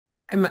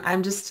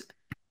I'm just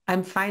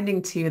I'm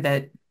finding too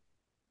that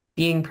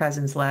being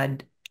presence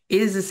led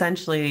is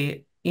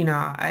essentially,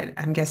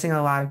 I'm guessing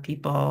a lot of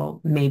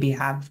people maybe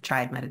have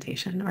tried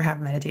meditation or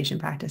have meditation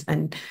practice.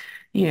 And,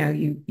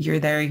 you're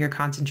there, you're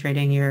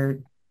concentrating, you're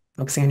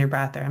focusing on your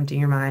breath or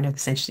emptying your mind or the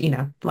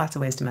same, lots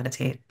of ways to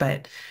meditate.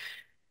 But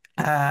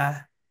uh,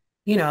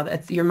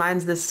 your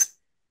mind's this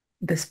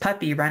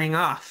puppy running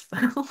off.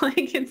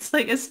 Like it's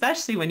like,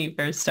 especially when you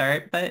first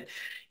start, but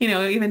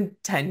even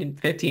 10,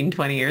 15,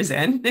 20 years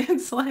in,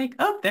 it's like,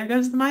 oh, there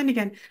goes the mind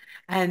again.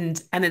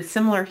 And it's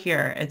similar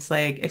here. It's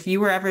like if you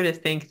were ever to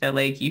think that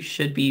like you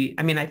should be,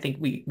 I mean, I think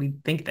we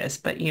think this,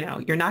 but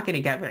you're not going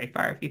to get very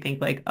far if you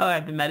think like, oh,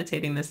 I've been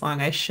meditating this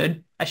long. I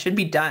should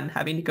be done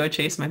having to go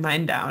chase my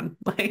mind down.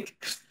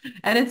 Like,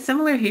 and it's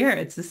similar here.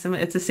 It's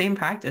the same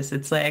practice.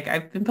 It's like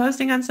I've been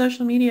posting on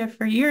social media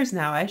for years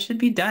now. I should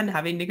be done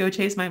having to go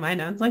chase my mind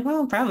down. It's like,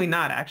 well, probably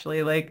not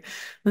actually. Like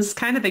this is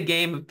kind of the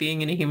game of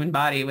being in a human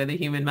body with a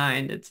human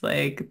mind. It's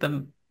like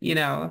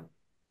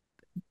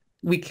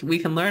we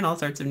can learn all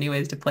sorts of new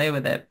ways to play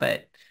with it,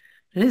 but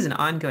it is an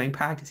ongoing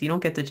practice. You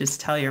don't get to just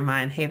tell your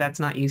mind, hey, that's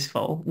not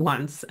useful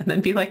once and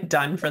then be like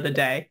done for the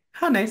day.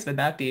 How nice would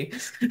that be?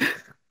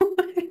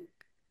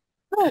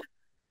 Well,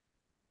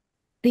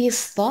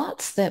 these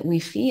thoughts that we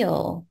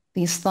feel,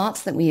 these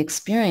thoughts that we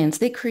experience,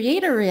 they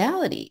create a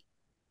reality.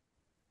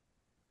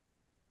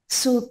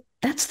 So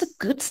that's the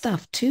good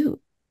stuff too.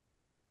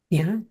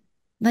 Yeah.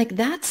 Like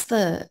that's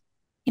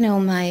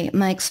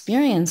my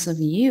experience of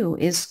you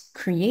is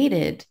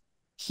created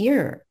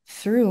here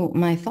through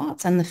my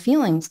thoughts and the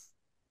feelings.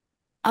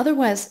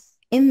 Otherwise,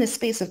 in this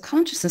space of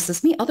consciousness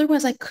is me.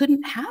 Otherwise, I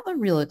couldn't have a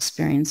real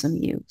experience of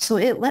you. So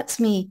it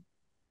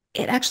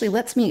actually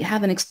lets me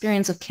have an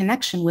experience of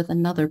connection with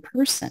another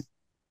person.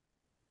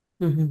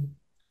 Hmm.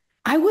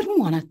 I wouldn't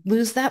want to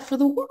lose that for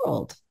the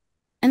world.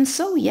 And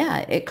so, yeah,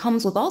 it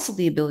comes with also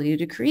the ability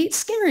to create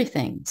scary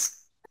things.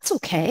 That's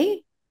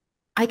okay.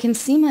 I can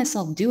see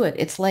myself do it.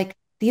 It's like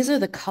these are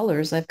the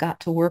colors I've got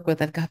to work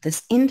with. I've got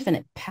this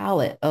infinite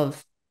palette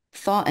of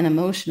thought and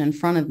emotion in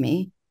front of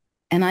me.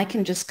 And I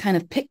can just kind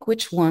of pick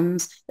which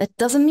ones. That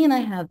doesn't mean I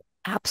have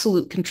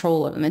absolute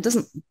control of them. It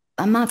doesn't,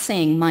 I'm not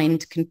saying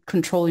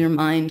control your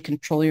mind,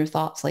 control your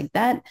thoughts like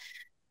that.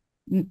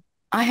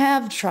 I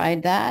have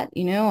tried that.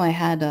 I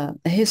had a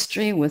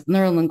history with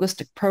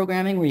neurolinguistic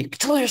programming where you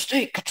control your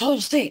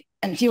state.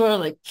 And people are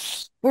like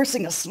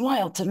forcing a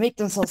smile to make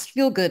themselves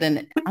feel good.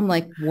 And I'm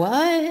like,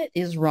 what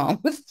is wrong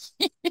with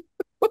you?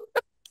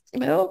 You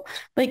know,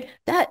 like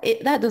that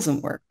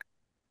doesn't work.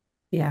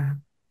 Yeah.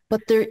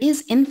 But there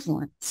is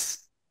influence.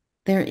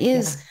 There Yeah.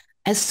 is,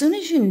 as soon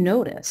as you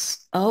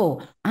notice,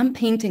 oh, I'm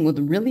painting with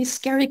really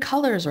scary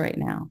colors right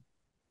now,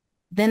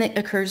 then it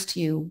occurs to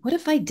you, what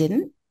if I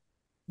didn't?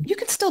 You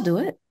can still do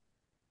it.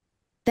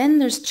 Then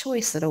there's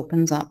choice that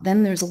opens up.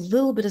 Then there's a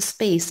little bit of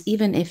space,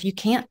 even if you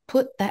can't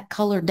put that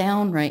color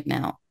down right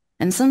now.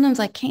 And sometimes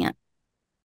I can't.